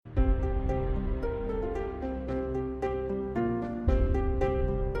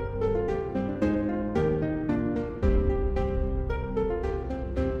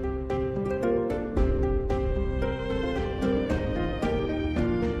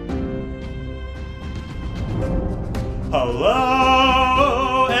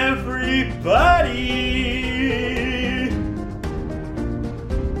Hello, everybody!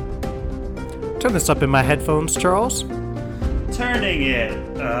 Turn this up in my headphones, Charles. Turning it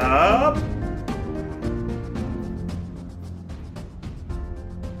up.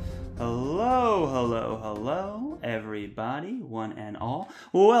 Hello, everybody, one and all.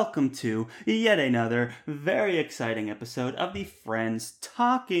 Welcome to yet another very exciting episode of the Friends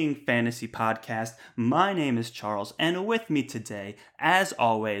Talking Fantasy Podcast. My name is Charles, and with me today, as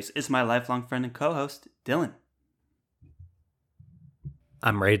always, is my lifelong friend and co-host, Dylan.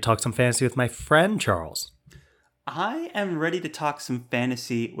 I'm ready to talk some fantasy with my friend, Charles. I am ready to talk some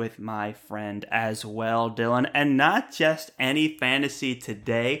fantasy with my friend as well, Dylan, and not just any fantasy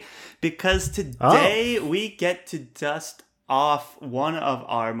today, because today we get to dust off one of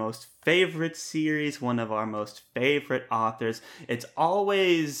our most favorite series, one of our most favorite authors. It's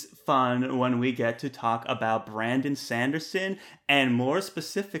always fun when we get to talk about Brandon Sanderson, and more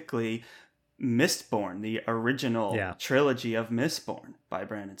specifically, Mistborn, the original trilogy of Mistborn by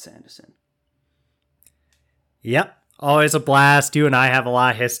Brandon Sanderson. Yep. Always a blast. You and I have a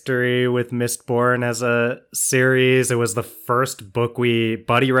lot of history with Mistborn as a series. It was the first book we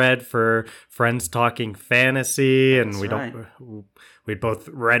buddy read for Friends Talking Fantasy, and we'd both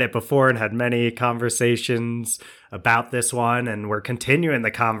read it before and had many conversations about this one, and we're continuing the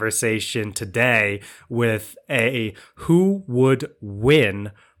conversation today with a Who Would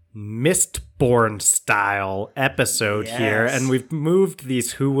Win Mistborn style episode here, and we've moved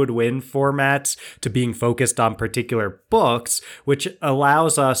these Who Would Win formats to being focused on particular books, which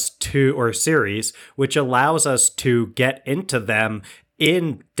allows us to, or series, which allows us to get into them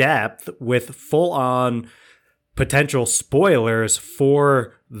in depth with full on potential spoilers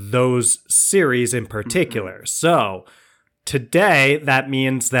for those series in particular. So today that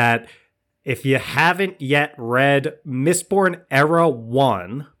means that if you haven't yet read Mistborn Era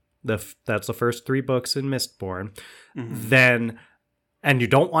 1, that's the first 3 books in Mistborn, then, and you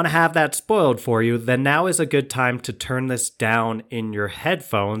don't want to have that spoiled for you, then now is a good time to turn this down in your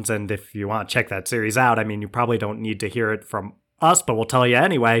headphones. And if you want to check that series out, I mean, you probably don't need to hear it from us, but we'll tell you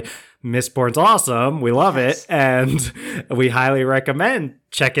anyway. Mistborn's awesome. We love it. And we highly recommend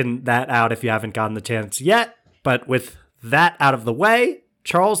checking that out if you haven't gotten the chance yet. But with that out of the way,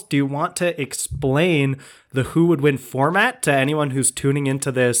 Charles, do you want to explain the Who Would Win format to anyone who's tuning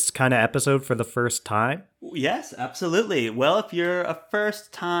into this kind of episode for the first time? Yes, absolutely. Well, if you're a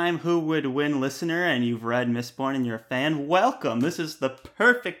first-time Who Would Win listener and you've read Mistborn and you're a fan, welcome. This is the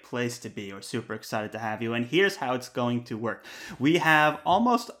perfect place to be. We're super excited to have you, and here's how it's going to work. We have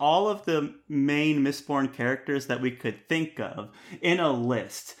almost all of the main Mistborn characters that we could think of in a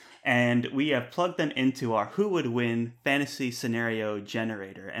list, and we have plugged them into our Who Would Win fantasy scenario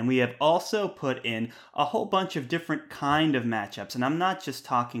generator. And we have also put in a whole bunch of different kind of matchups. And I'm not just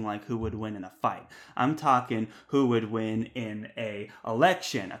talking like who would win in a fight. I'm talking who would win in a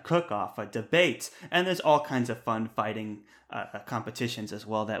election, a cook-off, a debate. And there's all kinds of fun fighting competitions as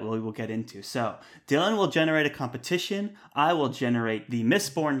well that we will get into. So Dylan will generate a competition. I will generate the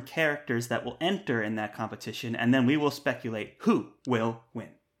Mistborn characters that will enter in that competition. And then we will speculate who will win.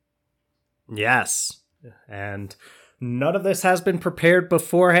 Yes, and none of this has been prepared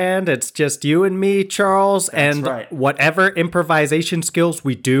beforehand. It's just you and me, Charles, whatever improvisation skills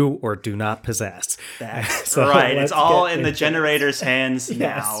we do or do not possess. That's right. It's all in the generator's hands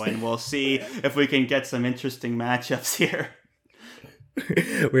now, and we'll see if we can get some interesting matchups here.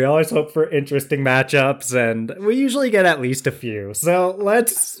 We always hope for interesting matchups, and we usually get at least a few. So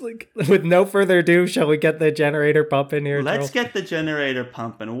let's, with no further ado, shall we get the generator pumping here? Let's get the generator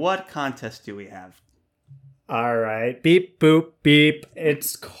pumping. What contest do we have? All right. Beep, boop, beep.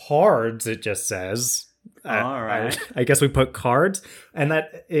 It's cards, it just says. All right. I guess we put cards, and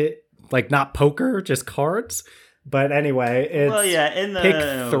that, not poker, just cards. But anyway, it's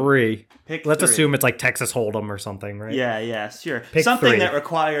pick 3. Let's assume it's like Texas Hold'em or something, right? Yeah, sure. Pick something 3. That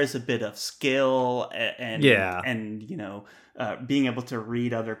requires a bit of skill and being able to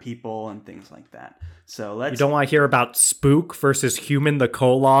read other people and things like that. So let's. You don't want to hear about Spook versus Human the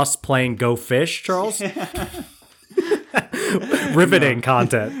Colossus playing Go Fish, Charles? Riveting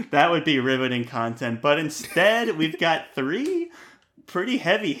content. That would be riveting content. But instead, we've got 3 pretty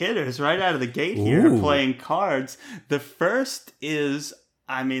heavy hitters right out of the gate here playing cards. The first is,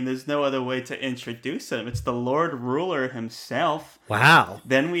 there's no other way to introduce him. It's the Lord Ruler himself. Wow.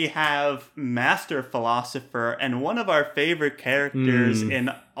 Then we have Master Philosopher and one of our favorite characters in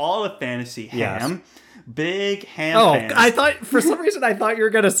all of fantasy, Ham. Big Ham fans. I thought, for some reason, you were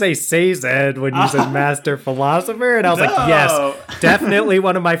going to say Sazed when you said Master Philosopher. And I was like, yes, definitely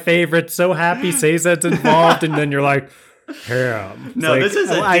one of my favorites. So happy Sazed's involved. And then you're like, Ham. No, like, this is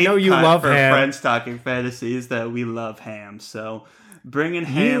a deep I know you cut love for Ham. Friends Talking Fantasies that we love Ham. So bringing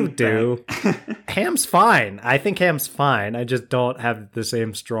Ham You do. Ham's fine. I think Ham's fine. I just don't have the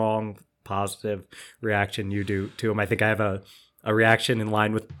same strong positive reaction you do to him. I think I have a reaction in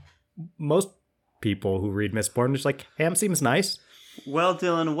line with most people who read Mistborn. Just like, Ham seems nice. Well,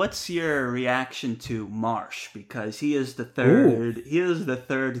 Dylan, what's your reaction to Marsh? Because he is the third. Ooh. He is the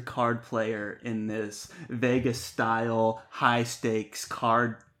third card player in this Vegas-style, high-stakes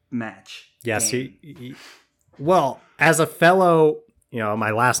card match. Yes, he. Well, as a fellow,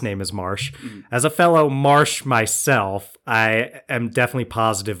 my last name is Marsh. Mm. As a fellow Marsh myself, I am definitely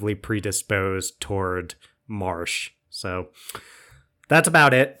positively predisposed toward Marsh. So that's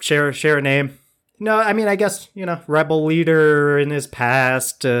about it. Share a name. No, I mean, I guess, rebel leader in his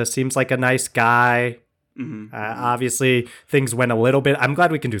past, seems like a nice guy. Mm-hmm. Obviously, things went a little bit... I'm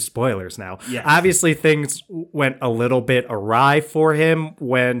glad we can do spoilers now. Yes. Obviously, things went a little bit awry for him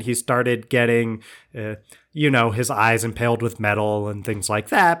when he started getting, his eyes impaled with metal and things like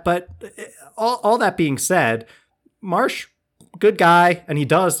that. But all that being said, Marsh, good guy, and he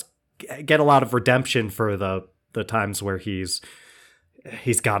does get a lot of redemption for the times where he's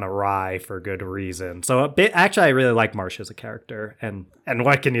gone awry for good reason. So actually, I really like Marsh as a character, and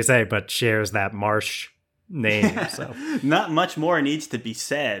what can you say but shares that Marsh name. So not much more needs to be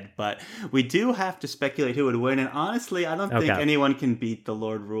said, but we do have to speculate who would win. And honestly, I don't think anyone can beat the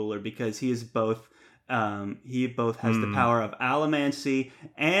Lord Ruler, because he is both. He both has the power of allomancy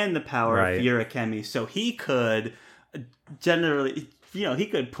and the power of Feruchemy. So he could generally. He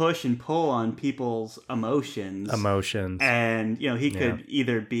could push and pull on people's emotions. And, he could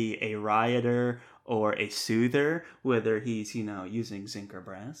either be a rioter or a soother, whether he's, using Zinker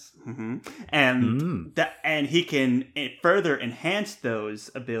Brass. Mm-hmm. And he can further enhance those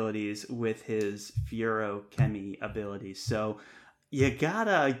abilities with his Feruchemy abilities. So you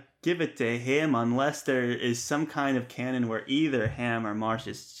gotta give it to him, unless there is some kind of canon where either Ham or Marsh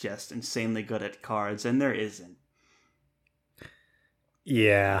is just insanely good at cards, and there isn't.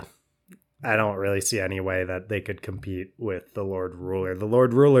 Yeah, I don't really see any way that they could compete with the Lord Ruler. The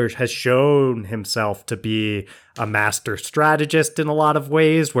Lord Ruler has shown himself to be a master strategist in a lot of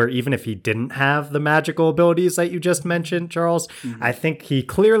ways, where even if he didn't have the magical abilities that you just mentioned, Charles, I think he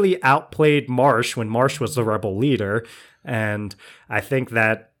clearly outplayed Marsh when Marsh was the rebel leader. And I think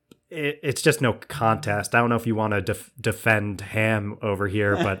that it's just no contest. I don't know if you want to defend Ham over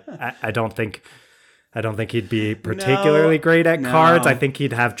here, but I don't think he'd be particularly great at cards. I think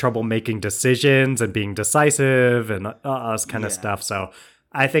he'd have trouble making decisions and being decisive and us kind of stuff. So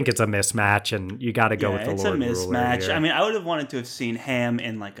I think it's a mismatch, and you got to go with the Lord Ruler. It's a mismatch. I mean, I would have wanted to have seen Ham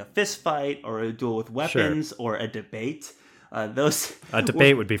in like a fist fight or a duel with weapons or a debate. A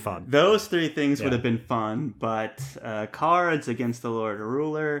debate would be fun. Those three things would have been fun, but cards against the Lord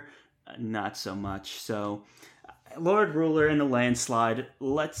Ruler, not so much. So Lord Ruler in the landslide.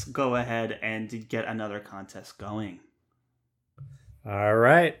 Let's go ahead and get another contest going. All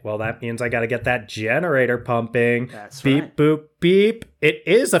right. Well, that means I got to get that generator pumping. That's beep, right. Boop, beep. It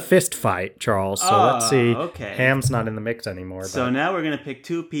is a fist fight, Charles. So let's see. Okay. Ham's not in the mix anymore. So now we're going to pick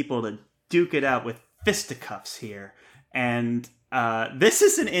two people to duke it out with fisticuffs here. And this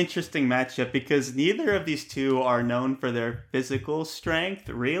is an interesting matchup because neither of these two are known for their physical strength,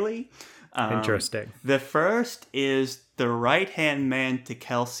 really. Interesting. The first is the right-hand man to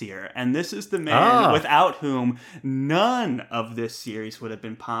Kelsier, and this is the man without whom none of this series would have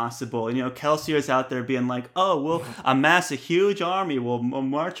been possible. And, Kelsier's out there being like, we'll amass a huge army, we'll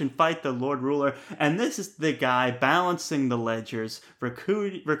march and fight the Lord Ruler, and this is the guy balancing the ledgers,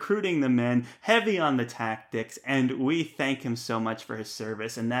 recruiting the men, heavy on the tactics, and we thank him so much for his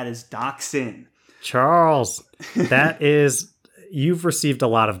service, and that is Dockson. Charles, that is... You've received a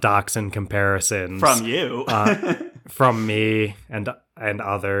lot of Dockson comparisons from you, from me, and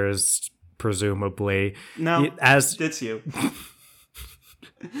others, presumably. No, it's you.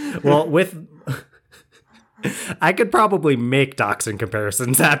 Well, I could probably make Dockson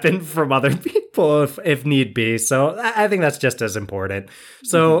comparisons happen from other people if need be. So I think that's just as important.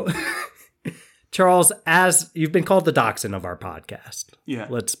 So, Charles, as you've been called the Dockson of our podcast,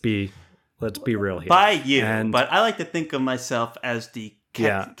 let's be real here. By you, but I like to think of myself as the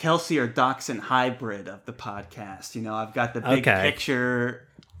Kelsier Dockson hybrid of the podcast. I've got the big picture,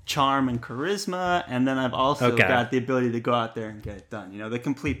 charm, and charisma, and then I've also got the ability to go out there and get it done. The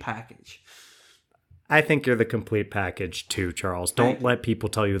complete package. I think you're the complete package too, Charles. Don't let people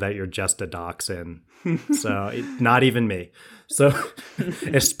tell you that you're just a Dockson. So, not even me. So,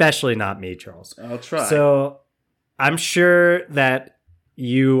 especially not me, Charles. I'll try. So, I'm sure that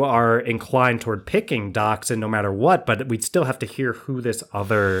you are inclined toward picking Dachshund no matter what, but we'd still have to hear who this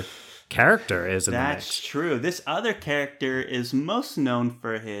other character is in the mix. That's true. This other character is most known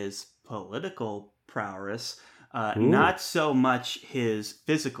for his political prowess, not so much his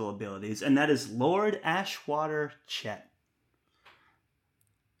physical abilities, and that is Lord Ashwater Chet.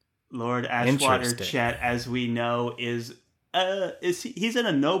 Lord Ashwater Chet, as we know, is he's in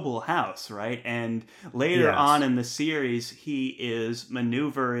a noble house, right? And later on in the series, he is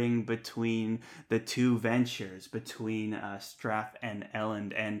maneuvering between the two ventures, between Straff and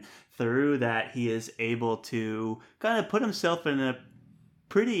Elend, and through that, he is able to kind of put himself in a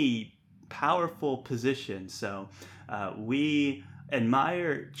pretty powerful position. So we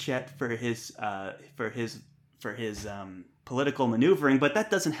admire Chet for his political maneuvering, but that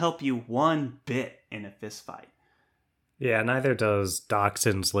doesn't help you one bit in a fist fight. Yeah, neither does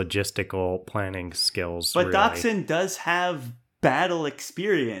Dachshund's logistical planning skills. But really. Dachshund does have battle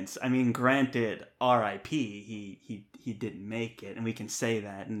experience. I mean, granted, R.I.P. He didn't make it, and we can say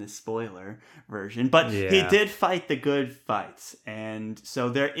that in the spoiler version. But he did fight the good fights, and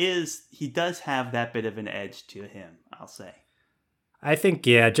so he does have that bit of an edge to him, I'll say. I think,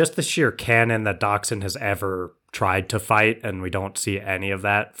 just the sheer canon that Dachshund has ever tried to fight, and we don't see any of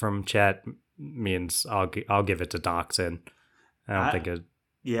that from Chet, means I'll give it to Dachshund. I don't think it.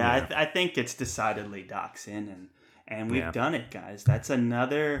 Yeah, I think it's decidedly Dachshund, and we've done it, guys. That's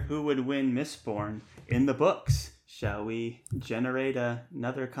another Who Would Win Mistborn in the books. Shall we generate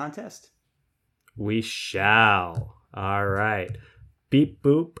another contest? We shall. All right. Beep,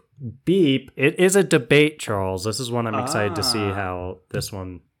 boop, beep. It is a debate, Charles. This is one I'm excited to see how this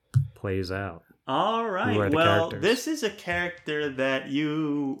one plays out. All right. Well, this is a character that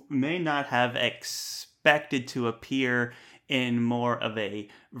you may not have expected to appear in more of a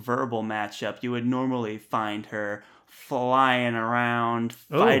verbal matchup. You would normally find her flying around,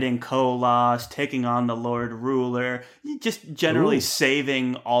 fighting Koloss, taking on the Lord Ruler, just generally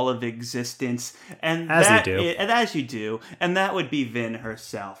saving all of existence. And as you do. And that would be Vin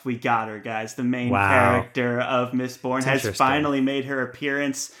herself. We got her, guys. The main character of Mistborn has finally made her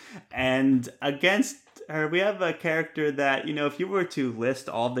appearance. And against her, we have a character that, if you were to list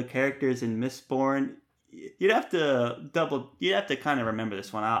all the characters in Mistborn, you'd have to kind of remember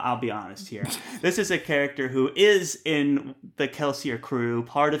this one. I'll be honest here. This is a character who is in the Kelsier crew,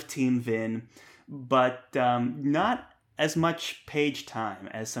 part of Team Vin, but not as much page time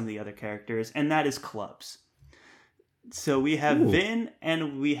as some of the other characters, and that is Clubs. So we have Vin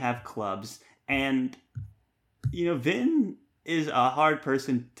and we have Clubs, and Vin is a hard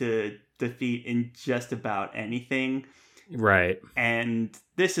person to defeat in just about anything. Right. And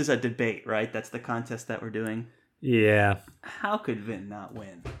this is a debate, right? That's the contest that we're doing. Yeah. How could Vin not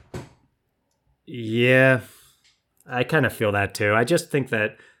win? Yeah. I kind of feel that too. I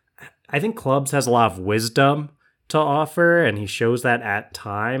think Clubs has a lot of wisdom to offer, and he shows that at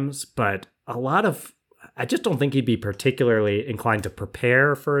times, but I just don't think he'd be particularly inclined to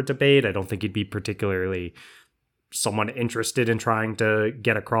prepare for a debate. I don't think he'd be particularly someone interested in trying to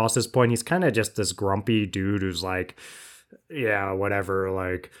get across his point. He's kind of just this grumpy dude who's like, yeah, whatever.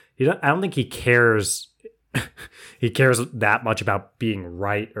 Like, I don't think he cares. He cares that much about being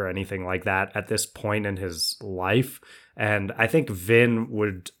right or anything like that at this point in his life. And I think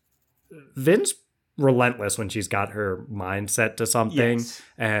Vin's relentless when she's got her mind set to something. Yes.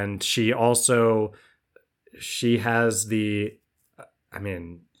 And she has the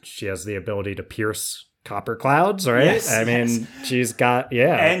ability to pierce copper clouds, right? Yes, she's got,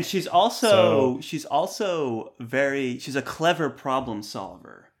 and she's also she's a clever problem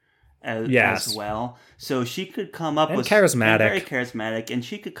solver as well. So she could come up with charismatic, very charismatic, and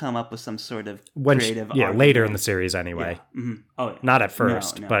she could come up with some sort of creative argument. Later in the series anyway. Yeah. Mm-hmm. Oh, yeah. Not at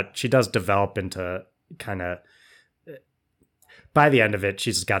first, but she does develop into kind of. By the end of it,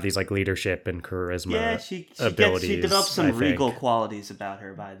 she's got these like leadership and charisma abilities. She develops some regal qualities about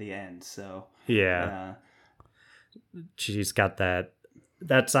her by the end. So she's got that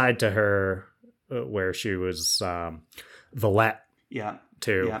side to her where she was Valette. Yeah.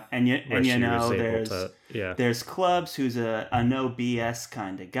 Too. Yeah, there's Clubs, who's a no BS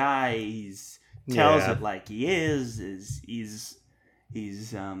kind of guy. He's tells it like he is.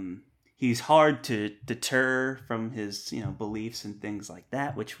 He's hard to deter from his beliefs and things like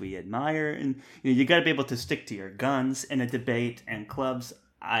that, which we admire. And you got to be able to stick to your guns in a debate. And Clubs,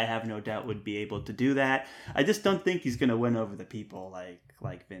 I have no doubt, would be able to do that. I just don't think he's going to win over the people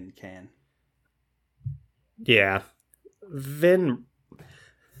like Vin can. Yeah, Vin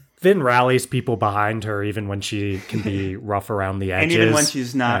rallies people behind her even when she can be rough around the edges. And even when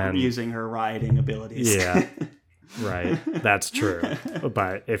she's not using her riding abilities. Yeah. Right, that's true.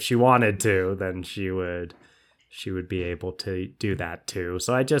 But if she wanted to, then she would be able to do that too.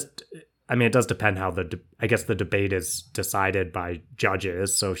 So I mean, it does depend how I guess the debate is decided by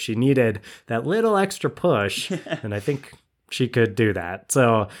judges. So if she needed that little extra push, and I think she could do that.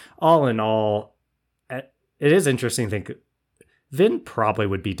 So all in all, it is interesting to think Vin probably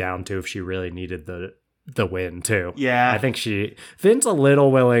would be down to if she really needed the win too. Yeah, I think Vin's a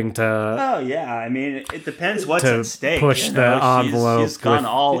little willing to. Oh yeah, I mean it depends what's to at stake. Push the envelope. She's gone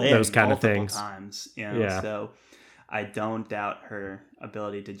all in those kind of multiple things. times. So I don't doubt her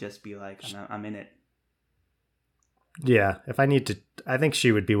ability to just be like, I'm in it. Yeah, if I need to, I think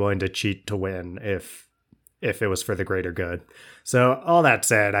she would be willing to cheat to win if it was for the greater good. So all that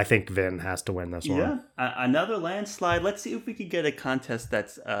said, I think Vin has to win this one. Yeah, another landslide. Let's see if we could get a contest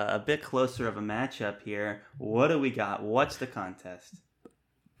that's a bit closer of a matchup here. What do we got? What's the contest?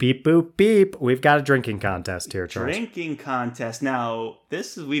 Beep, boop, beep. We've got a drinking contest here, Charles. Drinking contest. Now,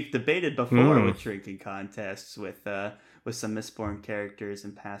 we've debated before with drinking contests with some Mistborn characters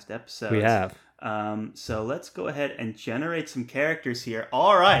in past episodes. We have. So let's go ahead and generate some characters here.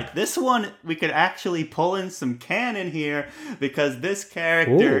 All right, this one we could actually pull in some canon here because this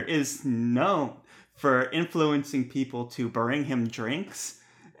character is known for influencing people to bring him drinks,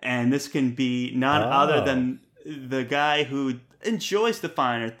 and this can be none other than the guy who enjoys the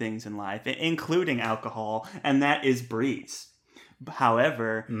finer things in life, including alcohol, and that is Breeze.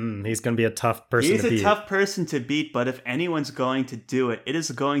 However, he's going to be a tough person to beat. He's a tough person to beat, but if anyone's going to do it, it is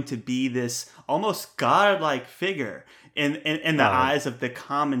going to be this almost godlike figure in the eyes of the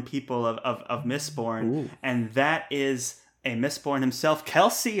common people of Mistborn, and that is a Mistborn himself,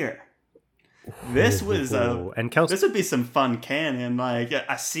 Kelsier. This would be some fun canon, like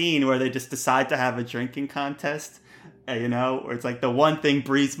a scene where they just decide to have a drinking contest, where it's like the one thing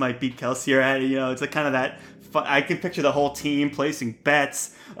Breeze might beat Kelsier at, it's like kind of that. I can picture the whole team placing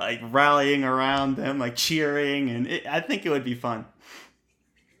bets, like rallying around them, like cheering, and I think it would be fun.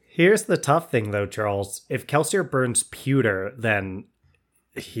 Here's the tough thing, though, Charles. If Kelsier burns pewter, then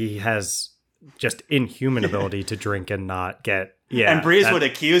he has just inhuman ability to drink and not get... Yeah, and Breeze would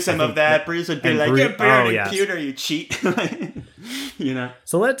accuse him of that. Breeze would be like, "You're burning pewter, you cheat."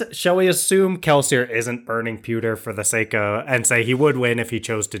 So shall we assume Kelsier isn't burning pewter for the sake of, and say he would win if he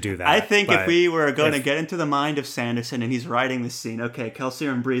chose to do that? I think if we were going to get into the mind of Sanderson and he's writing this scene, okay,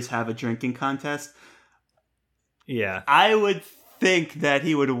 Kelsier and Breeze have a drinking contest. Yeah, I would think that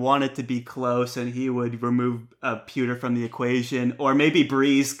he would want it to be close and he would remove pewter from the equation, or maybe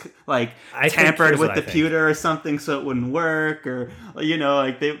Breeze tampered with the pewter or something so it wouldn't work, or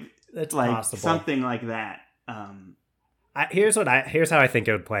that's possible. Something like that. Here's how I think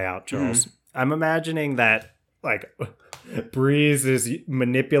it would play out, Charles. I'm imagining that Breeze is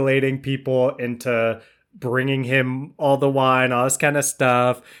manipulating people into bringing him all the wine, all this kind of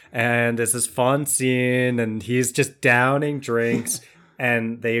stuff, and there's this fun scene, and he's just downing drinks,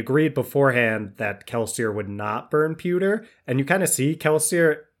 and they agreed beforehand that Kelsier would not burn pewter, and you kind of see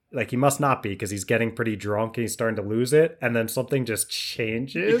Kelsier, he must not be, because he's getting pretty drunk, and he's starting to lose it, and then something just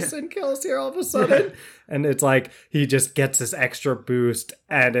changes in Kelsier all of a sudden, and it's like, he just gets this extra boost,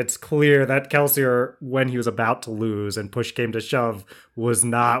 and it's clear that Kelsier, when he was about to lose, and push came to shove, was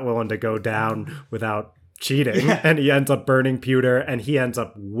not willing to go down without cheating, and he ends up burning pewter, and he ends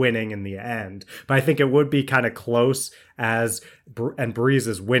up winning in the end. But I think it would be kind of close and Breeze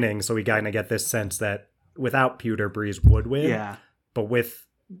is winning, so we kind of get this sense that without pewter, Breeze would win. Yeah. But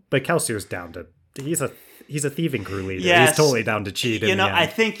Kelsier's down to, he's a thieving crew leader. Yes. He's totally down to cheat. I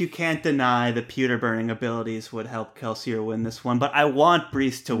think you can't deny the pewter burning abilities would help Kelsier win this one, but I want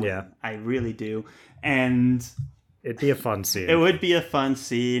Breeze to win. Yeah. I really do. And it'd be a fun scene. It would be a fun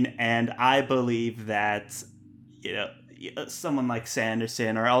scene, and I believe that, someone like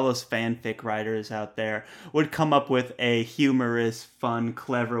Sanderson or all those fanfic writers out there would come up with a humorous, fun,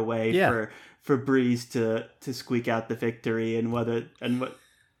 clever way for Breeze to squeak out the victory, and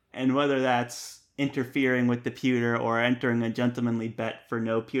whether that's interfering with the pewter or entering a gentlemanly bet for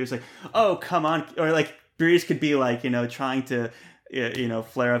no pewter. It's like, oh, come on. Or Breeze could be trying to,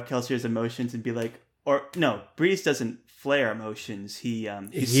 flare up Kelsier's emotions and be like, or no, Breeze doesn't flare emotions. He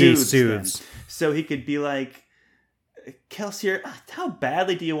soothes them. So he could be like, Kelsier, how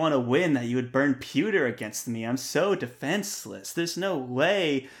badly do you want to win that you would burn pewter against me? I'm so defenseless. There's no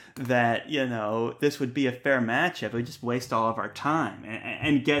way that, this would be a fair matchup. We'd just waste all of our time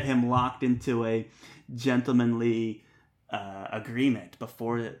and get him locked into a gentlemanly agreement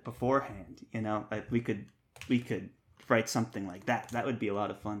beforehand. We could write something like that. That would be a lot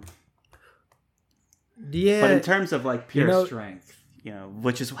of fun. Yeah. But in terms of pure strength,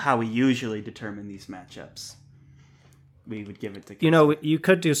 which is how we usually determine these matchups. we would give it to Kelsier. You know, you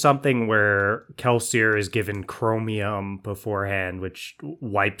could do something where Kelsier is given chromium beforehand, which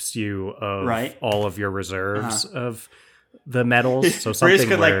wipes you of all of your reserves of the metals. So something Breeze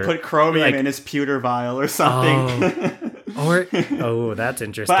could where, put chromium in his pewter vial or something. That's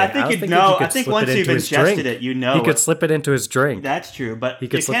interesting. But I think once you've ingested it, he could slip it into his drink. That's true, but you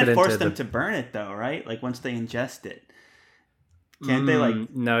can't force them to burn it though, right? Like once they ingest it, can't they?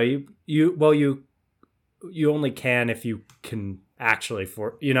 Like no, you only can if you can actually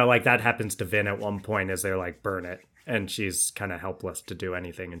like that happens to Vin at one point as they're like burn it, and she's kind of helpless to do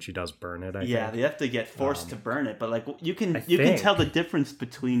anything, and she does burn it. I think. They have to get forced to burn it, but like you can tell the difference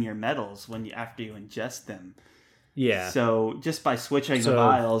between your metals after you ingest them. Yeah. So just by switching the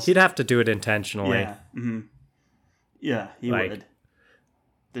vials, he'd have to do it intentionally. Yeah. Mm-hmm. Yeah, he would.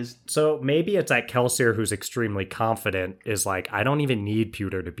 So maybe it's like Kelsier, who's extremely confident, is like, I don't even need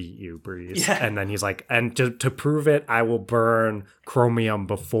pewter to beat you, Breeze. Yeah. And then he's like, and to prove it, I will burn chromium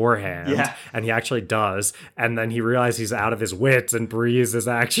beforehand. Yeah. And he actually does. And then he realizes he's out of his wits, and Breeze is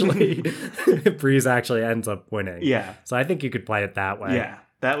actually Breeze actually ends up winning. Yeah. So I think you could play it that way. Yeah,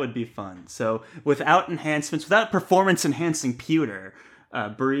 that would be fun. So without enhancements, without performance enhancing pewter,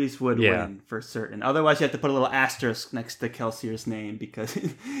 Breeze would win for certain. Otherwise, you have to put a little asterisk next to Kelsier's name because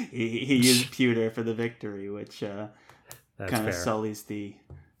he used pewter for the victory, which kind of sullies the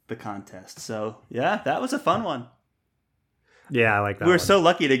contest. So yeah, that was a fun one. Yeah, I like that. We were so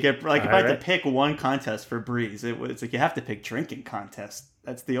lucky to get if I had to pick one contest for Breeze, it was like you have to pick drinking contest.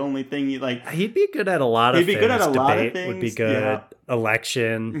 That's the only thing you like. He'd be good at a lot of things. He'd be good at a lot of Debate things. would be good. Yeah.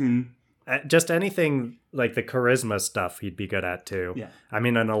 Election. Mm-hmm. Just anything like the charisma stuff he'd be good at too. Yeah. I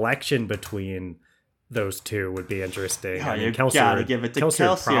mean, an election between those two would be interesting. Oh, I mean, you gotta give it to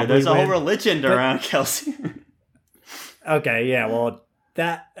Kelsier. There's a whole religion around Kelsier. Okay, yeah, well,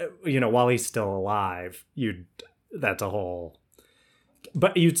 that, while he's still alive, that's a whole...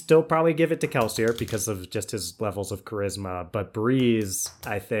 But you'd still probably give it to Kelsier because of just his levels of charisma. But Breeze,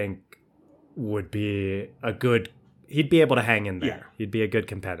 I think, would be a good... He'd be able to hang in there. Yeah. He'd be a good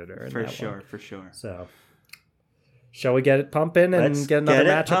competitor. For sure. So, shall we get it pumping and get another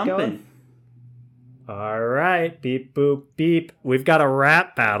matchup going? All right. Beep, boop, beep. We've got a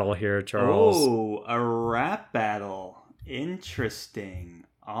rap battle here, Charles. Oh, a rap battle. Interesting.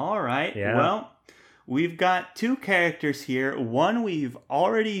 All right. Yeah. Well, we've got two characters here. One we've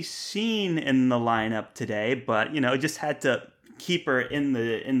already seen in the lineup today, but, just had to keep her in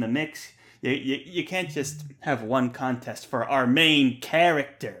the mix. You can't just have one contest for our main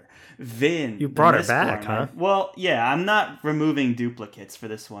character, Vin. You brought her back, huh? Well, yeah, I'm not removing duplicates for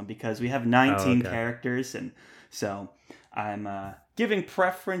this one because we have 19 characters, and so I'm giving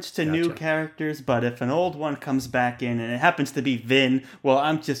preference to new characters, but if an old one comes back in and it happens to be Vin, well,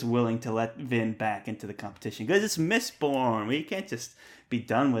 I'm just willing to let Vin back into the competition because it's Mistborn. We can't just be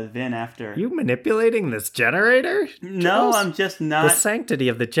done with Vin after. You manipulating this generator? No, I'm just not. The sanctity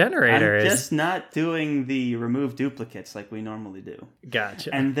of the generator I'm just not doing the remove duplicates like we normally do.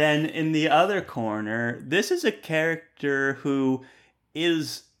 Gotcha. And then in the other corner, this is a character who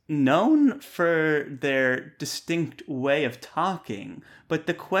is known for their distinct way of talking, but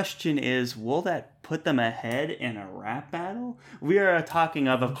the question is, will that put them ahead in a rap battle? We are talking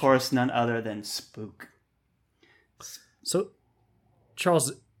of course, none other than Spook. So,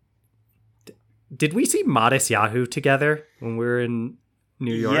 Charles, did we see Modest Yahoo together when we were in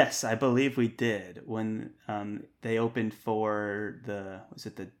New York? Yes, I believe we did when they opened for the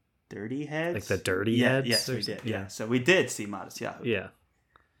Dirty Heads? Like the Dirty Heads? Yes, we did. Yeah, so we did see Modest Yahoo. Yeah.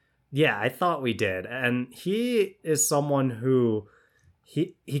 Yeah, I thought we did. And he is someone who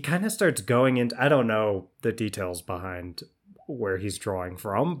he kind of starts going into, I don't know the details behind where he's drawing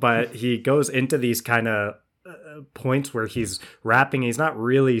from, but he goes into these kind of points where he's rapping. He's not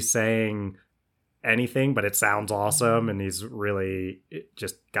really saying anything, but it sounds awesome. And he's really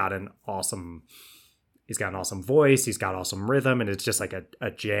just got an awesome voice. He's got awesome rhythm, and it's just like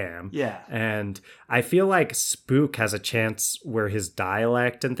a jam. Yeah. And I feel like Spook has a chance where his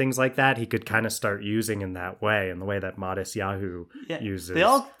dialect and things like that, he could kind of start using in that way, in the way that Modest Yahoo uses.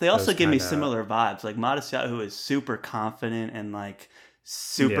 They also give me similar vibes. Like Modest Yahoo is super confident and like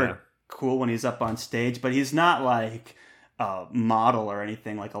super cool when he's up on stage, but he's not like a model or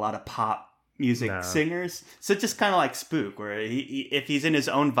anything like a lot of pop music singers. So just kind of like Spook, where he if he's in his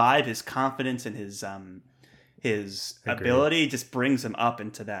own vibe, his confidence and his ability just brings him up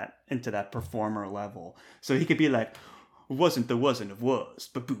into that performer level. So he could be like, wasn't the wasn't of was,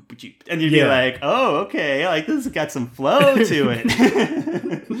 but boop, but you. And you'd be like, oh, okay, like this has got some flow to it.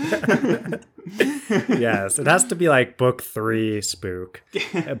 Yes, it has to be like book 3 Spook.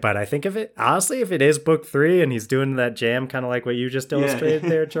 But I think if it is book 3 and he's doing that jam kind of like what you just illustrated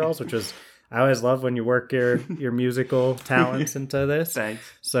there, Charles, which was, I always love when you work your musical talents into this. Thanks.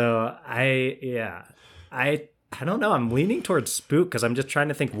 So I don't know. I'm leaning towards Spook because I'm just trying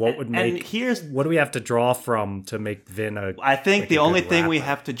to think what would make. What do we have to draw from to make Vin a? I think the only thing we rapper?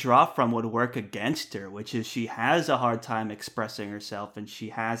 have to draw from would work against her, which is she has a hard time expressing herself, and she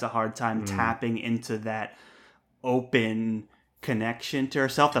has a hard time tapping into that open connection to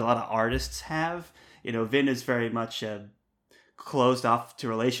herself that a lot of artists have. You know, Vin is very much closed off to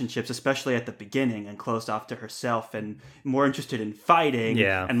relationships, especially at the beginning, and closed off to herself, and more interested in fighting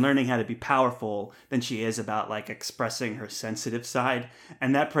and learning how to be powerful than she is about like expressing her sensitive side.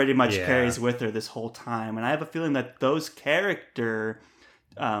 And that pretty much carries with her this whole time. And I have a feeling that those character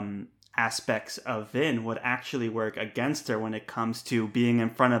aspects of Vin would actually work against her when it comes to being in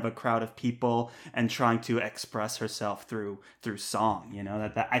front of a crowd of people and trying to express herself through song. You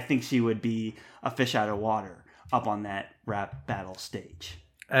know, that I think she would be a fish out of water up on that rap battle stage.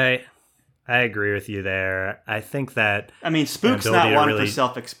 I agree with you there. I think that... I mean, Spook's not one for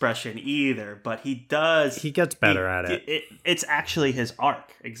self-expression either, but he does... He gets better at it. It's actually his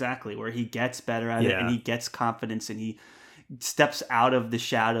arc, exactly, where he gets better at it, and he gets confidence, and he steps out of the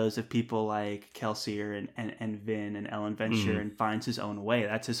shadows of people like Kelsier and Vin and Ellen Venture and finds his own way.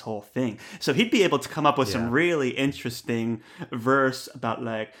 That's his whole thing. So he'd be able to come up with some really interesting verse about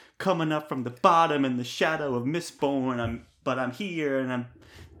like coming up from the bottom in the shadow of Mistborn, but I'm here and I'm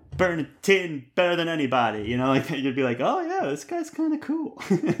burning tin better than anybody. You know, like you'd be like, oh yeah, this guy's kind of cool.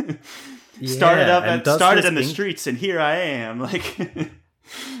 Started in the streets and here I am. Like.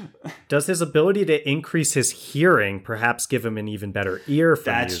 Does his ability to increase his hearing perhaps give him an even better ear for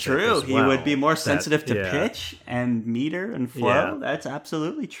That's music true. as He well? would be more sensitive to pitch and meter and flow. Yeah. That's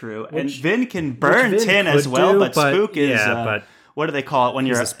absolutely true. And Vin can burn tin as well, but Spook is... but what do they call it when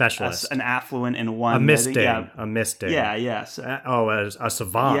you're a specialist? An affluent in one... A misting. A misting. Yeah, yes. A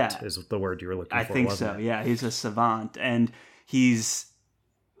savant is the word you were looking for, I think so, yeah. He's a savant. And he's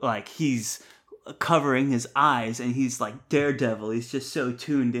covering his eyes, and he's like Daredevil. He's just so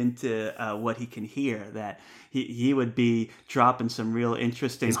tuned into what he can hear that he would be dropping some real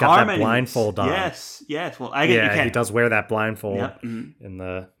interesting He's got harmonies. That blindfold on. Yes. Well, he does wear that blindfold in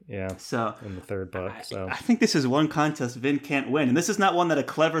the third book. I think this is one contest Vin can't win, and this is not one that a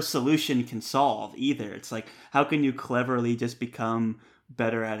clever solution can solve either. It's like, how can you cleverly just become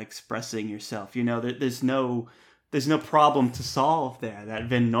better at expressing yourself? You know, there's no problem to solve there that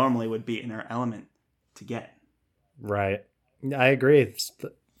Vin normally would be in her element to get. Right. I agree.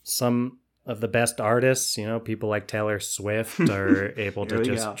 Some of the best artists, you know, people like Taylor Swift are able to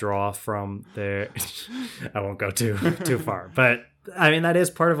just draw from their... I won't go too far. But, I mean, that is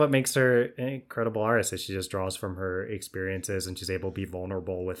part of what makes her an incredible artist, is she just draws from her experiences and she's able to be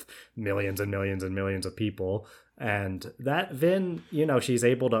vulnerable with millions and millions and millions of people. And that Vin, you know, she's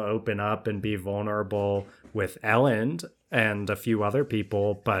able to open up and be vulnerable with Ellen and a few other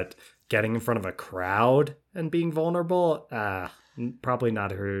people, but getting in front of a crowd and being vulnerable, probably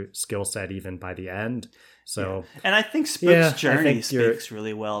not her skill set even by the end. So, and I think Spook's journey speaks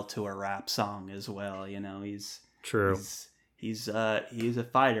really well to a rap song as well. You know, he's true. He's a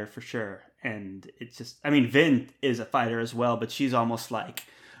fighter for sure, and it's just, I mean, Vin is a fighter as well, but she's almost like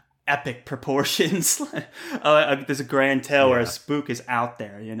epic proportions. There's a grand tale where a Spook is out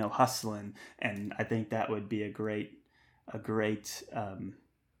there, you know, hustling, and I think that would be a great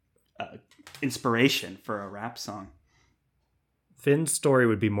inspiration for a rap song. Vin's story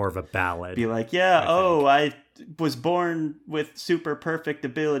would be more of a ballad. Be like, I was born with super perfect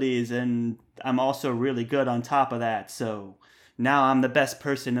abilities, and I'm also really good on top of that, so now I'm the best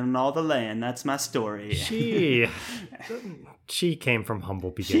person in all the land. That's my story. She came from humble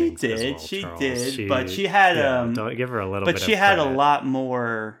beginnings. She did. But she had don't give her a little. But she had a lot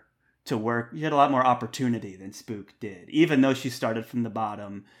more to work. She had a lot more opportunity than Spook did. Even though she started from the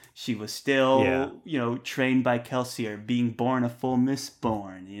bottom, she was still, you know, trained by Kelsier, being born a full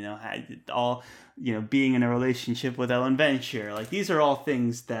Mistborn. You know, had all, you know, being in a relationship with Ellen Venture. Like, these are all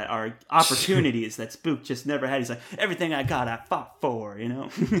things that are opportunities that Spook just never had. He's like, everything I got, I fought for. You know.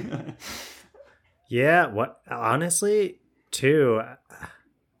 Honestly, too.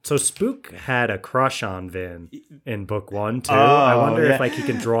 So Spook had a crush on Vin in book 1 too. I wonder if like he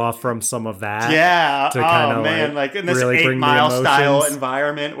can draw from some of that. Yeah. To kind of like in this really 8 Mile style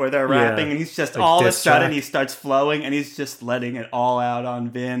environment where they're rapping, and he's just like all of a sudden he starts flowing, and he's just letting it all out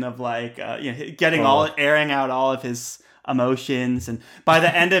on Vin of like airing out all of his emotions, and by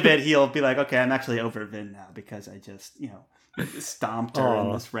the end of it, he'll be like, "Okay, I'm actually over Vin now because I just, stomped her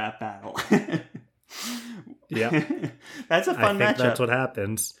in this rap battle." Yeah, that's a fun matchup. That's what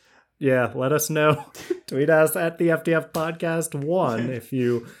happens. Yeah, let us know. Tweet us at the FDF Podcast 1 if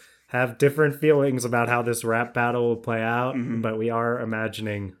you have different feelings about how this rap battle will play out. Mm-hmm. But we are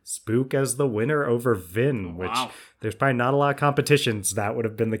imagining Spook as the winner over Vin, which there's probably not a lot of competitions that would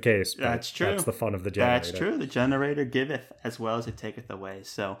have been the case. But that's true. That's the fun of the generator. That's true. The generator giveth as well as it taketh away.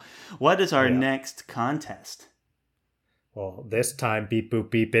 So what is our next contest? Well, this time, beep boop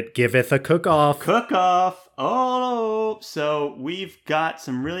beep, it giveth a cook-off. Cook-off! Oh! So we've got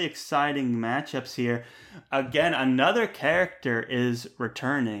some really exciting matchups here. Again, another character is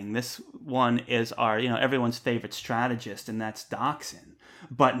returning. This one is our, everyone's favorite strategist, and that's Dockson.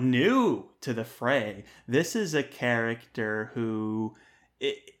 But new to the fray, this is a character who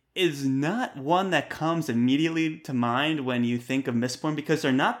is not one that comes immediately to mind when you think of Mistborn, because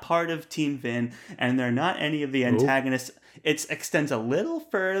they're not part of Team Vin, and they're not any of the antagonists. It extends a little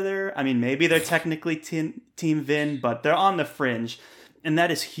further. I mean, maybe they're technically Team Vin, but they're on the fringe. And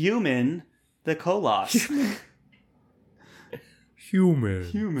that is Human the Koloss. Human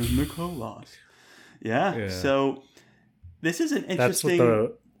the Koloss. Yeah. So this is an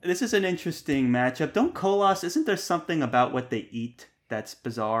interesting... This is an interesting matchup. Don't Koloss... Isn't there something about what they eat that's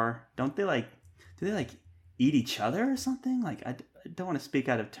bizarre? Don't they do they eat each other or something? I don't want to speak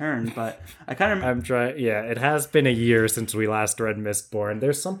out of turn, but I kind of... I'm trying... Yeah, it has been a year since we last read Mistborn.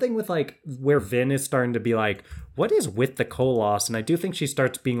 There's something with, where Vin is starting to be like, what is with the Koloss? And I do think she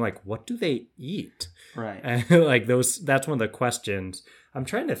starts being like, what do they eat? Right. And, that's one of the questions. I'm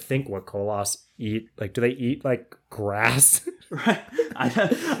trying to think what Koloss eat. Do they eat, grass? Right.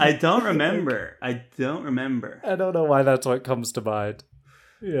 I don't remember. I don't know why that's what comes to mind.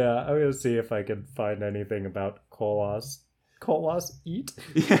 Yeah, I'm going to see if I can find anything about Koloss. Koloss eat?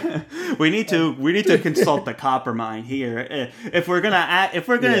 Yeah, we need to consult the Coppermind here if we're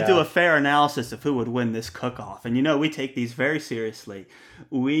gonna do a fair analysis of who would win this cook-off. And we take these very seriously.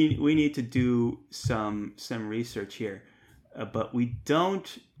 We need to do some research here, but we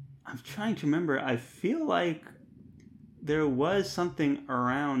don't. I'm trying to remember. I feel like there was something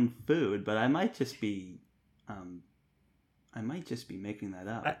around food, but I might just be making that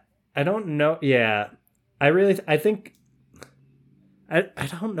up. I don't know. Yeah, I think. I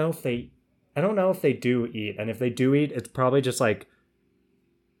don't know if they do eat, and if they do eat, it's probably just like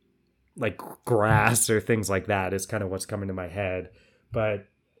grass or things like that is kind of what's coming to my head. But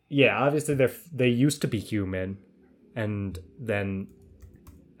yeah, obviously they used to be human, and then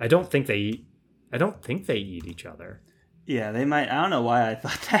I don't think they eat each other. Yeah, they might. I don't know why I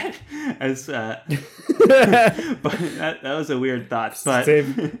thought that. But that was a weird thought. But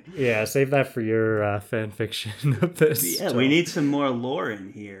save that for your fan fiction of this. Yeah, we need some more lore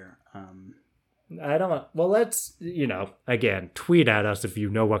in here. I don't. Well, let's again tweet at us if you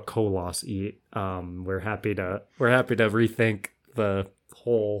know what Koloss eat. We're happy to rethink the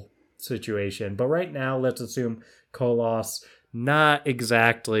whole situation. But right now, let's assume Koloss not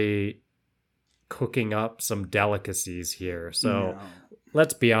exactly cooking up some delicacies here. So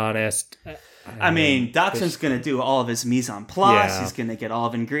let's be honest. I mean, Dockson's going to do all of his mise en place. He's going to get all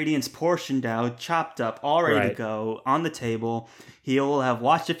of ingredients portioned out, chopped up, all ready to go on the table. He'll have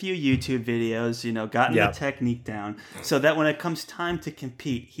watched a few YouTube videos, gotten the technique down, so that when it comes time to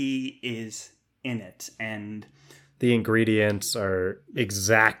compete, he is in it. And the ingredients are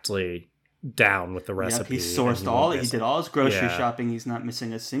exactly down with the recipe. He sourced he did all his grocery shopping. He's not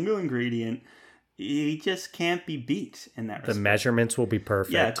missing a single ingredient. He just can't be beat in that respect. The measurements will be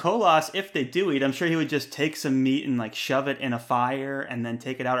perfect. Yeah, Koloss, if they do eat, I'm sure he would just take some meat and shove it in a fire and then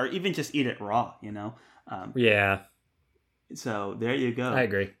take it out, or even just eat it raw, Yeah. So there you go. I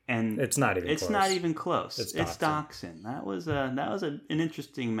agree. And it's not even close. It's Dockson. That was an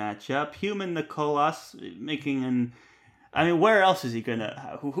interesting matchup. Human the Koloss making an... I mean, where else is he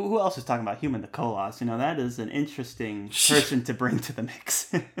gonna... Who else is talking about Human the Koloss? That is an interesting person to bring to the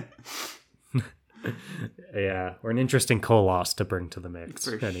mix. Yeah, or an interesting Koloss to bring to the mix.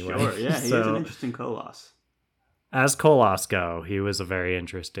 For anyway. Sure, yeah, he is an interesting Koloss. As Koloss go, he was a very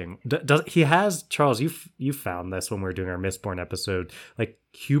interesting... he has... Charles, you found this when we were doing our Mistborn episode.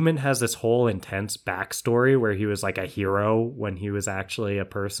 Human has this whole intense backstory where he was a hero when he was actually a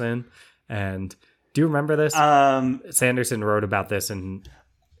person. And do you remember this? Sanderson wrote about this and...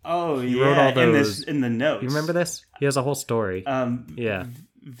 Oh, he wrote all those... in the notes. You remember this? He has a whole story. Yeah.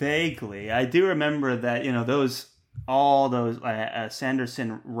 Vaguely, I do remember that. All those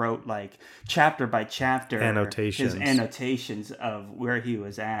Sanderson wrote chapter by chapter his annotations of where he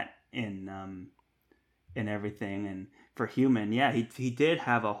was at in everything, and for Human. Yeah, he did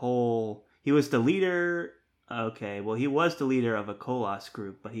have a whole. He was the leader. Okay, well, he was the leader of a Koloss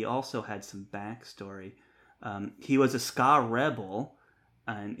group, but he also had some backstory. He was a Ska rebel,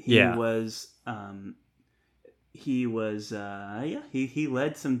 and he led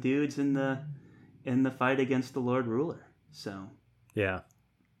some dudes in the fight against the Lord Ruler. So yeah,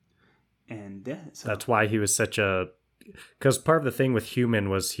 and so that's why he was such a. Because part of the thing with Human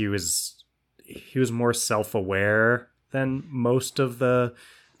was he was more self-aware than most of the.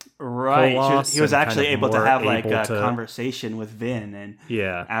 Right, Koloss, he was actually able to have like a to, conversation with Vin and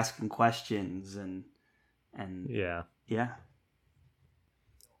yeah, asking questions and yeah,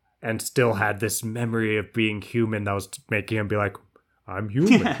 and still had this memory of being human that was making him be like, I'm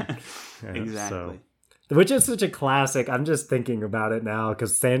human. Yeah, exactly. So, which is such a classic. I'm just thinking about it now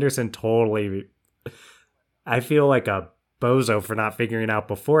because Sanderson totally. I feel like a bozo for not figuring it out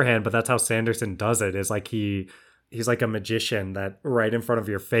beforehand, but that's how Sanderson does it. Is like he's like a magician that right in front of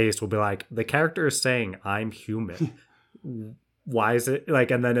your face will be like, the character is saying, I'm human. Why is it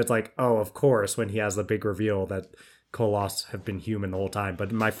like, and then it's like, oh, of course, when he has the big reveal that Koloss have been human the whole time. But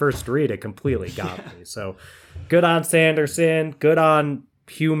in my first read, it completely got me. So good on Sanderson, good on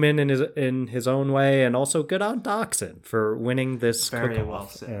Human in his own way, and also good on Dockson for winning this very cook-off. Well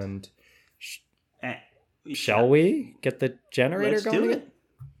said. And shall we get the generator Let's going? Do it.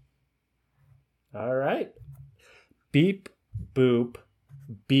 All right. Beep, boop,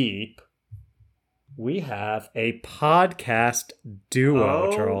 beep. We have a podcast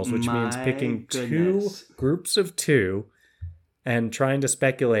duo, Charles, which means picking two groups of two and trying to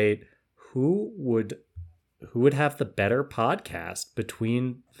speculate who would have the better podcast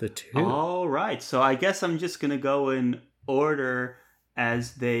between the two. All right. So I guess I'm just going to go in order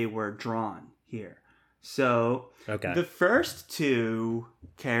as they were drawn here. So the first two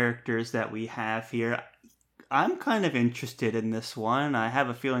characters that we have here, I'm kind of interested in this one. I have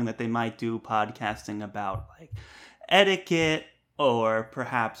a feeling that they might do podcasting about like etiquette or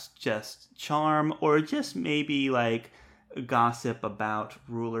perhaps just charm or just maybe like gossip about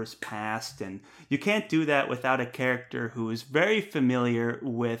rulers past. And you can't do that without a character who is very familiar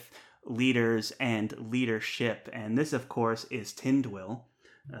with leaders and leadership. And this, of course, is Tindwyl.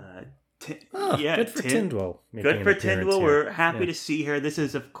 Good for Tindwyl. Good for Tindwyl. We're happy to see her. This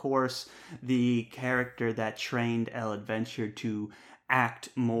is, of course, the character that trained El Adventure to act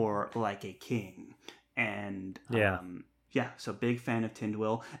more like a king. And so big fan of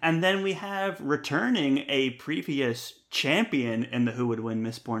Tindwyl. And then we have returning a previous champion in the Who Would Win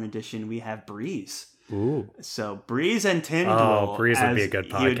Mistborn edition. We have Breeze. Ooh. So Breeze and Tindwyl. Breeze would be a good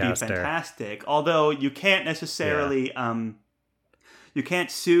podcaster. He would be fantastic. Although you can't necessarily... you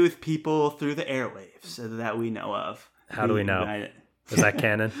can't soothe people through the airwaves that we know of. How do we know? Is that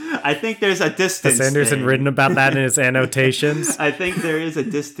canon? I think there's a distance. Has Sanderson written about that in his annotations? I think there is a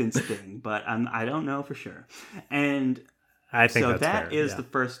distance thing, but I don't know for sure. And I think so that's that fair, is the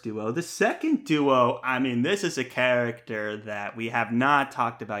first duo. The second duo, I mean, this is a character that we have not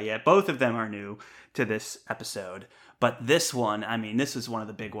talked about yet. Both of them are new to this episode. But this one, I mean, this is one of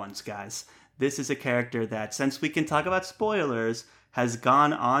the big ones, guys. This is a character that, since we can talk about spoilers, has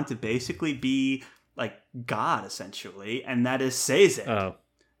gone on to basically be like God, essentially, and that is Sazed.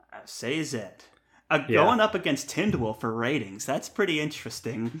 Sazed. Going up against Tindwyl for ratings. That's pretty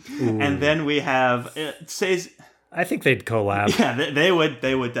interesting. Ooh. And then we have Sazed. I think they'd collab. Yeah, they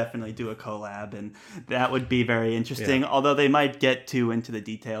would definitely do a collab, and that would be very interesting. Yeah. Although they might get too into the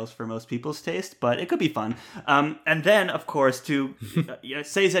details for most people's taste, but it could be fun. And then, of course,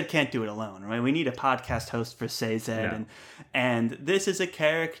 Sazed can't do it alone, right? We need a podcast host for Sazed, and this is a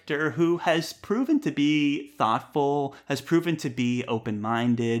character who has proven to be thoughtful, has proven to be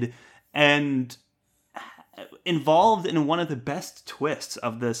open-minded, and involved in one of the best twists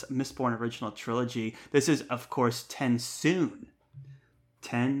of this Mistborn original trilogy. This is, of course, TenSoon.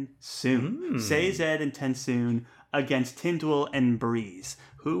 Sazed and TenSoon against Tindwyl and Breeze.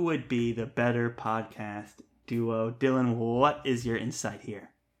 Who would be the better podcast duo? Dylan, what is your insight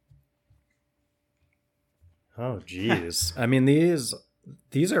here? Oh, geez. I mean, these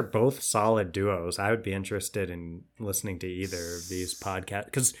are both solid duos. I would be interested in listening to either of these podcasts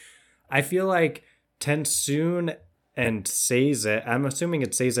because I feel like TenSoon and Sazed, I'm assuming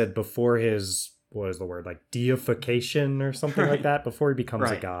it's Sazed before his, what is the word, like deification or something like that, before he becomes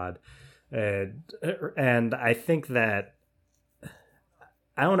a god. And I think that,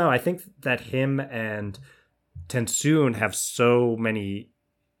 I don't know, I think that him and TenSoon have so many,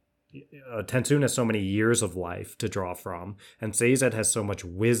 TenSoon has so many years of life to draw from, and Sazed has so much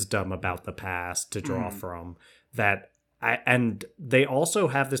wisdom about the past to draw from, and they also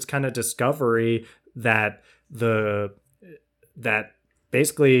have this kind of discovery that the that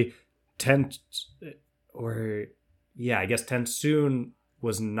basically I guess TenSoon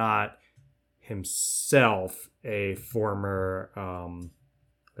was not himself a former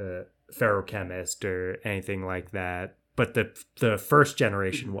ferrochemist or anything like that, but the first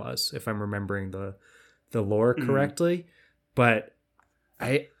generation was, if I'm remembering the lore correctly. But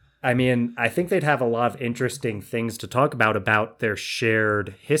I mean, I think they'd have a lot of interesting things to talk about their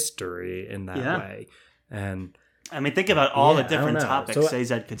shared history in that way. And I mean, think about all the different topics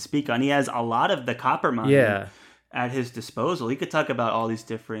Sazed could speak on. He has a lot of the copper mine at his disposal. He could talk about all these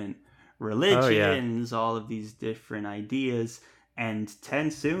different religions, all of these different ideas. And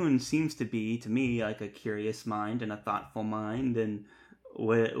TenSoon seems to be, to me, like a curious mind and a thoughtful mind, and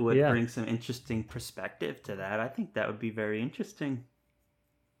would bring some interesting perspective to that. I think that would be very interesting.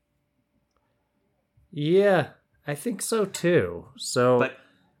 Yeah, I think so too. But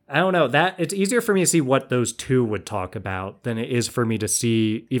I don't know, that it's easier for me to see what those two would talk about than it is for me to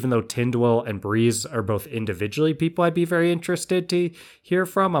see, even though Tindwyl and Breeze are both individually people I'd be very interested to hear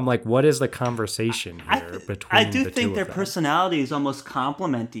from. I'm like, what is the conversation here between I do the think two their of them? personalities almost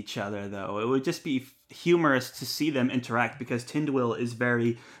complement each other, though. It would just be humorous to see them interact, because Tindwyl is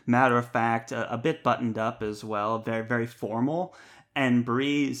very matter of fact, a bit buttoned up as well, very, very formal. And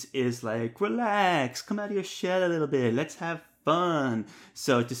Breeze is like, relax, come out of your shell a little bit, let's have fun.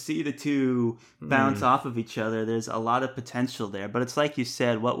 So to see the two bounce off of each other, there's a lot of potential there. But it's like you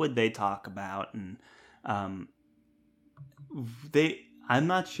said, what would they talk about? And I'm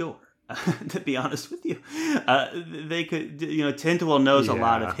not sure, to be honest with you. They could, Tindwyl knows a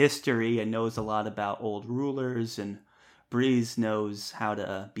lot of history and knows a lot about old rulers, and Breeze knows how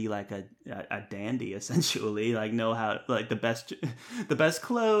to be like a dandy, essentially, like know how, like the best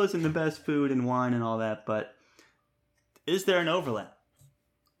clothes and the best food and wine and all that. But is there an overlap?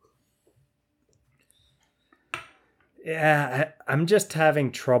 Yeah, I'm just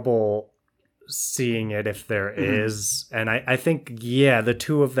having trouble seeing it if there is. And I think, the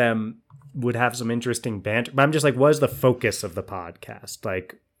two of them would have some interesting banter. But I'm just like, what is the focus of the podcast?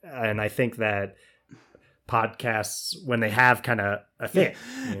 Like, and I think that podcasts, when they have kind of a thing,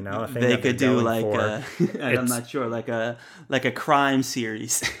 a thing they could do like I'm not sure, like a crime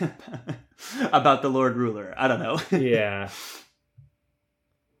series about the Lord Ruler. I don't know.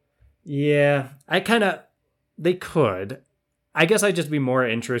 They could. I guess I'd just be more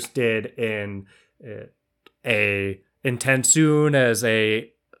interested in TenSoon as a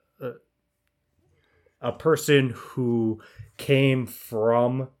person who came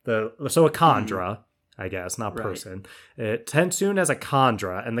from a Kandra. I guess, not person. Right. TenSoon as a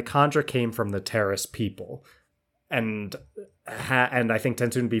Kandra, and the Kandra came from the Terrace people. And I think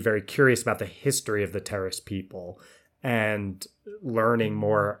TenSoon would be very curious about the history of the Terrace people and learning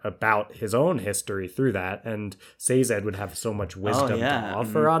more about his own history through that. And Sazed would have so much wisdom to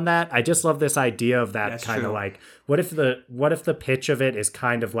offer on that. I just love this idea of that kind of like, what if the pitch of it is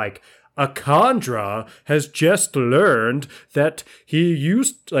kind of like, a Kandra has just learned that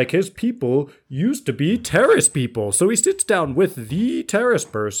his people used to be Terrace people. So he sits down with the Terrace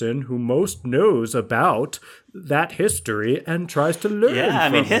person who most knows about that history and tries to learn from I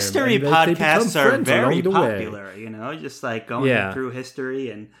mean, history podcasts are very popular, just like going through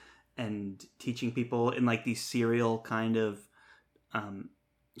history and teaching people in like these serial kind of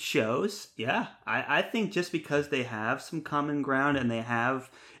shows. Yeah, I think just because they have some common ground and they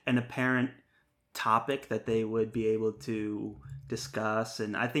have an apparent topic that they would be able to discuss,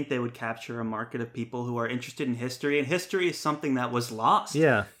 and I think they would capture a market of people who are interested in history, and history is something that was lost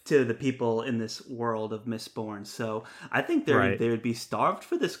to the people in this world of Mistborn. So I think they would be starved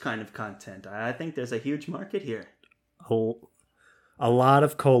for this kind of content. I think there's a huge market here. A lot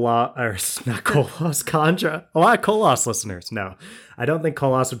of Kandra. A lot of Kolos listeners. No, I don't think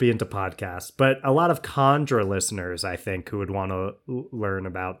Kolos would be into podcasts, but a lot of Kandra listeners, I think, who would want to learn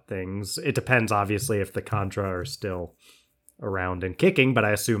about things. It depends, obviously, if the Kandra are still around and kicking, but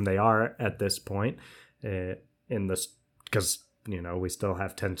I assume they are at this point. Because we still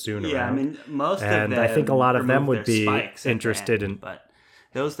have TenSoon around. Yeah, I mean, most of them. And I think a lot of them would be interested in. But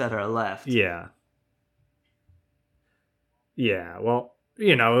those that are left. Yeah. Yeah, well,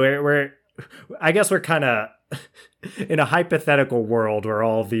 we're I guess we're kind of in a hypothetical world where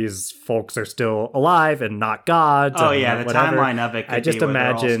all these folks are still alive and not gods. Oh yeah, the timeline of it could I just be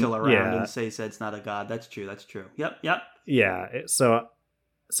imagine they're all still around and Sazed's not a god. That's true. Yep. Yeah, so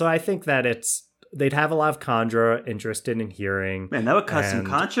I think that they'd have a lot of Kandra interested in hearing. Man, that would cause some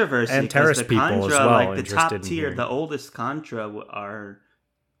controversy. And Terrace the people Kandra, as well, like the top tier, the oldest Kandra are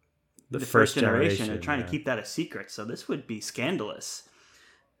the first generation are trying to keep that a secret, so this would be scandalous.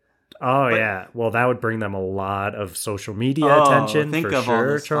 Oh, yeah. Well, that would bring them a lot of social media attention think for of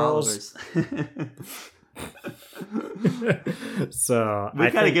sure, all those Charles. So we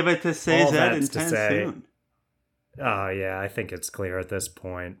got to give it to CZ and to 10 say, soon. Oh, yeah. I think it's clear at this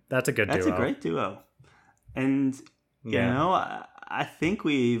point. That's a good duo. That's a great duo. And, you know, I think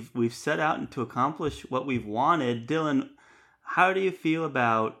we've set out to accomplish what we've wanted. Dylan, how do you feel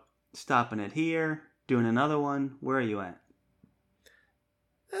about stopping it here, doing another one? Where are you at?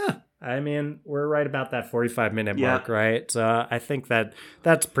 I mean, we're right about that 45-minute mark, right? So I think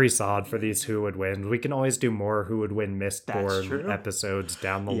that's pretty solid for these Who Would Win. We can always do more Who Would Win Mistborn episodes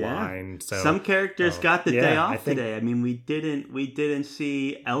down the line. So some characters got the day off today. I mean, we didn't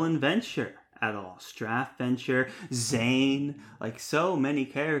see Ellen Venture at all. Straff Venture, Zane, like so many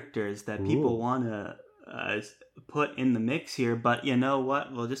characters that people want to put in the mix here. But you know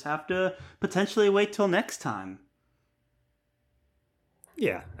what? We'll just have to potentially wait till next time.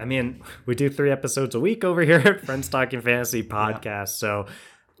 Yeah, I mean, we do 3 episodes a week over here at Friends Talking Fantasy Podcast, so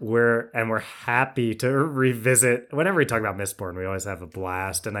we're happy to revisit. Whenever we talk about Mistborn, we always have a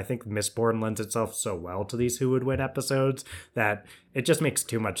blast, and I think Mistborn lends itself so well to these Who Would Win episodes that it just makes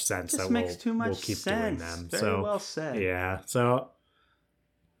too much sense that we'll keep doing them. Very well said. Yeah, so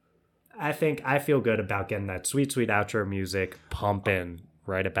I feel good about getting that sweet, sweet outro music pumping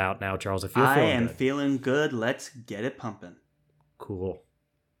right about now, Charles. If you're feeling good. Feeling good, let's get it pumping. Cool.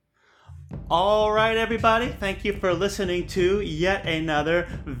 All right, everybody. Thank you for listening to yet another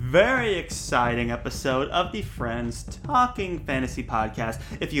very exciting episode of the Friends Talking Fantasy Podcast.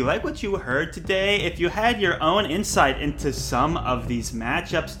 If you like what you heard today, if you had your own insight into some of these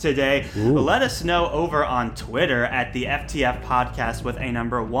matchups today, let us know over on Twitter at the FTF Podcast with a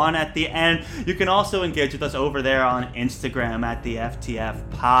number 1 at the end. You can also engage with us over there on Instagram at the FTF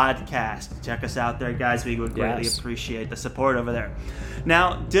Podcast. Check us out there, guys. We would greatly appreciate the support over there.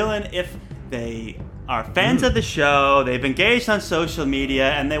 Now, Dylan, if they are fans of the show, they've engaged on social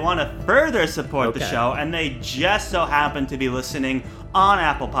media, and they want to further support the show, and they just so happen to be listening on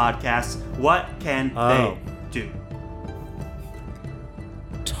Apple Podcasts, what can they do?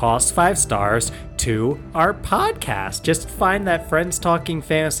 Toss 5 stars to our podcast. Just find that Friends Talking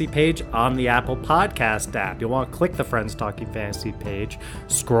Fantasy page on the Apple Podcast app. You'll want to click the Friends Talking Fantasy page,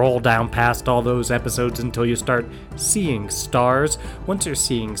 scroll down past all those episodes until you start seeing stars. Once you're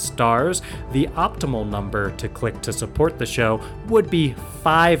seeing stars, the optimal number to click to support the show would be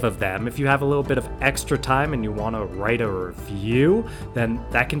 5 of them. If you have a little bit of extra time and you want to write a review, then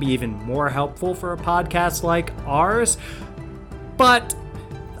that can be even more helpful for a podcast like ours. But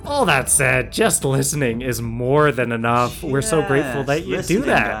all that said, just listening is more than enough. We're so grateful that you do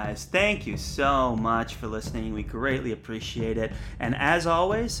that. Guys, thank you so much for listening. We greatly appreciate it. And as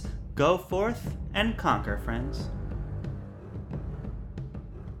always, go forth and conquer, friends.